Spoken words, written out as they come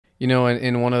You know,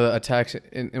 in one of the attacks,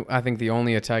 I think the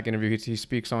only attack interview, he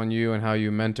speaks on you and how you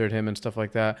mentored him and stuff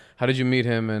like that. How did you meet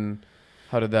him and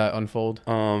how did that unfold?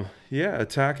 Yeah,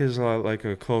 Attack is like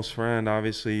a close friend.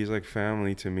 Obviously, he's like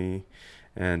family to me,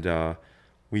 and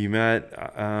we met.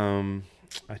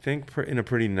 I think in a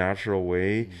pretty natural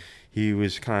way. He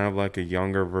was kind of like a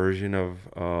younger version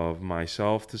of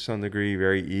myself to some degree,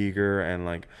 very eager and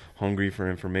like hungry for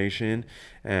information,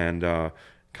 and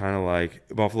kind of like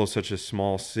Buffalo's such a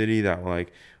small city that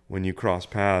like when you cross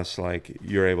paths, like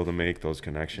you're able to make those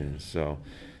connections.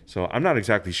 So I'm not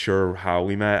exactly sure how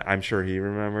we met. I'm sure he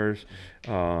remembers,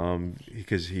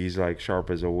 because he's like sharp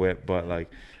as a whip. But like,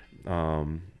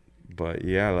 but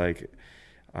yeah, like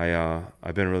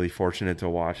I've been really fortunate to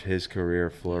watch his career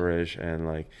flourish, and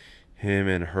like him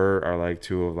and Hurt are like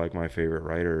two of like my favorite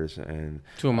writers, and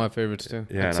Two of my favorites too.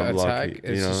 yeah, and I'm Attack lucky.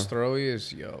 is just throwy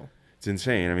is yo. It's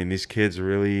insane. I mean, these kids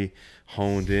really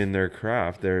honed in their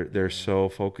craft. They're so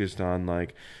focused on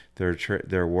like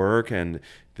their work, and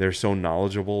they're so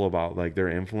knowledgeable about like their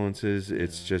influences.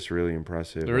 It's just really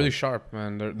impressive. They're really sharp,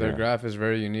 man. Their Yeah. graph is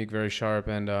very unique, very sharp,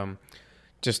 and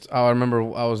just I remember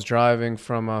I was driving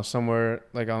from somewhere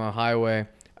like on a highway.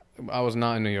 I was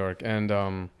not in New York, and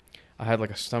I had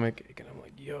like a stomach ache, and I'm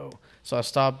like, yo. So I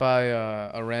stopped by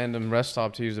a random rest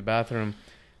stop to use the bathroom,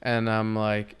 and I'm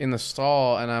like in the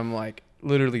stall, and I'm like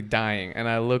literally dying, and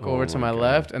I look over to my God.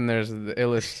 left, and there's the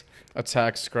illest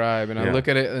Attack scribe, and I Yeah. look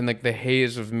at it, and like the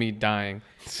haze of me dying,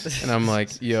 and I'm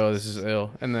like, yo, this is ill.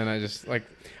 And then I just like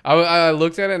I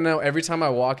looked at it, and now every time I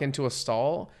walk into a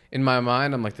stall, in my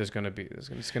mind, I'm like, it's gonna be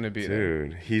there.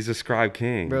 Dude, he's a scribe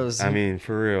king. Bro, is I he- mean,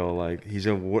 for real. Like he's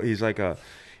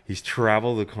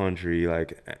traveled the country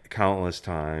like countless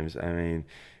times. I mean,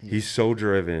 he's so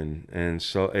driven, and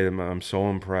I'm so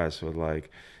impressed with like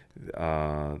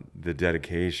the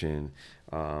dedication.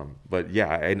 But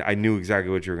yeah, I knew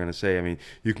exactly what you were gonna say. I mean,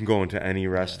 you can go into any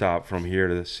rest stop from here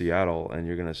to Seattle, and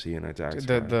you're gonna see an Attack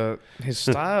scribe. His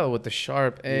style with the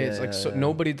sharp A, it's like Yeah.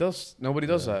 nobody does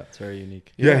that. It's very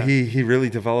unique. Yeah, he really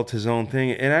developed his own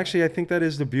thing. And actually, I think that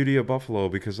is the beauty of Buffalo,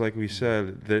 because like we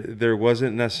said, there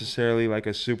wasn't necessarily like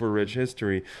a super rich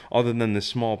history other than the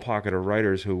small pocket of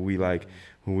writers who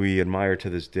we admire to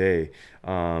this day.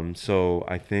 So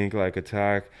I think like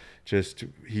Attack,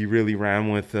 he really ran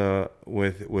with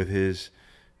his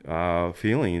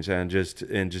feelings, and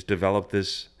just developed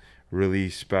this really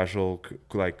special,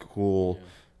 like cool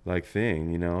like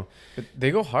thing, you know. But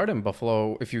they go hard in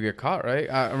Buffalo if you get caught, right?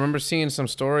 I remember seeing some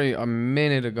story a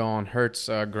minute ago on Hertz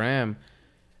Graham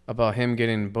about him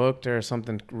getting booked or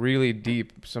something really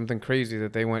deep, something crazy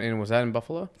that they went in. Was that in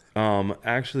Buffalo?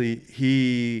 Actually,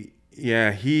 his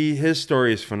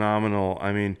story is phenomenal.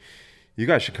 I mean, you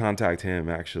guys should contact him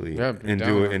actually, Yeah, and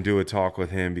down. do a talk with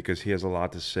him, because he has a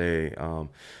lot to say.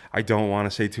 I don't want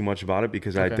to say too much about it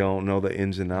because I Okay. don't know the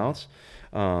ins and outs.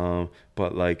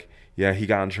 But like, yeah, he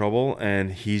got in trouble,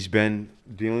 and he's been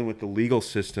dealing with the legal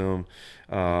system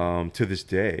to this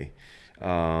day.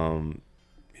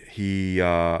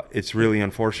 It's really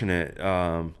unfortunate,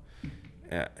 and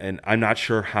I'm not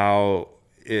sure how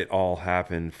it all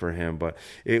happened for him, but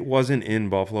it wasn't in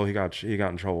Buffalo. He got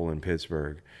in trouble in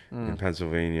Pittsburgh, in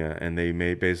Pennsylvania, and they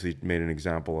basically made an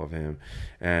example of him.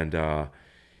 And I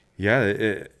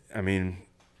mean,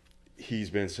 he's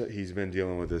been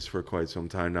dealing with this for quite some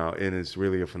time now, and it's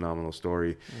really a phenomenal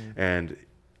story. And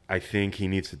I think he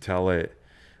needs to tell it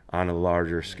on a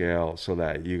larger scale so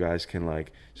that you guys can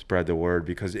like spread the word,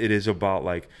 because it is about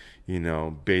like, you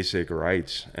know, basic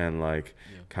rights and like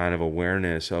kind of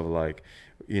awareness of like,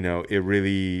 you know, it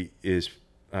really is,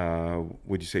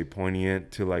 would you say,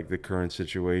 poignant to like the current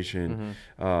situation.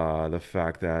 The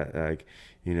fact that like,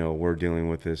 you know, we're dealing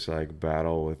with this like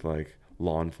battle with like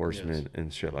law enforcement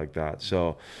and shit like that.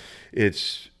 So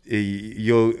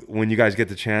when you guys get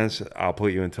the chance, I'll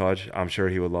put you in touch. I'm sure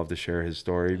he would love to share his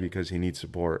story, because he needs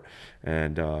support,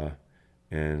 and I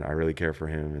really care for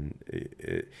him. And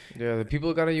Yeah, the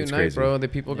people gotta It's unite, crazy. bro. The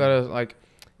people gotta like,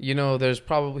 you know, there's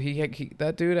probably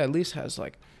that dude at least has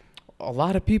like a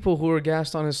lot of people who are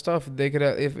gassed on his stuff. They could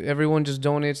if everyone just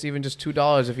donates even just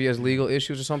 $2 if he has legal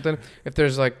issues or something. If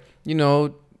there's like, you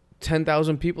know,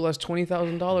 10,000 people, that's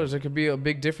 $20,000. There could be a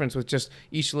big difference with just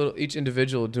each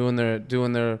individual doing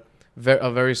a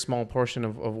very small portion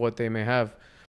of what they may have.